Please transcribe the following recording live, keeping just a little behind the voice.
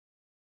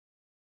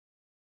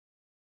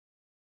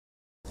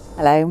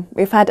Hello.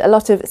 We've had a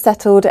lot of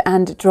settled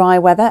and dry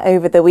weather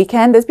over the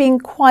weekend. There's been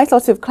quite a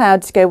lot of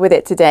cloud to go with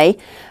it today,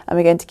 and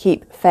we're going to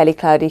keep fairly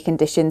cloudy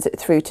conditions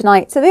through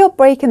tonight. So they'll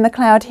break in the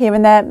cloud here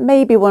and there,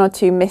 maybe one or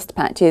two mist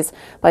patches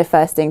by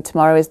first thing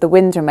tomorrow as the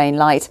winds remain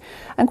light.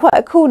 And quite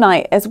a cool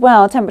night as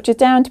well. Temperatures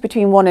down to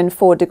between 1 and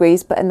 4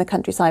 degrees, but in the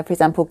countryside, for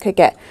example, could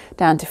get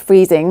down to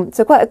freezing.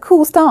 So quite a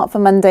cool start for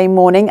Monday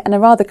morning and a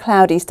rather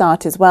cloudy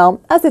start as well.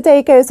 As the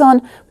day goes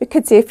on, we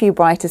could see a few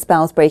brighter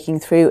spells breaking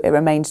through. It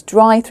remains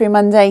dry through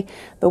Monday.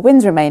 The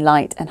winds remain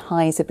light and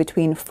highs of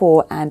between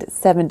 4 and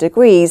 7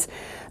 degrees.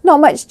 Not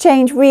much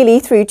change really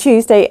through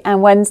Tuesday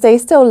and Wednesday,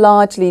 still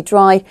largely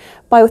dry.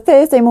 By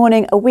Thursday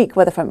morning, a weak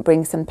weather front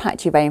brings some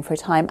patchy rain for a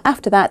time.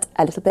 After that,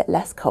 a little bit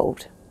less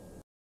cold.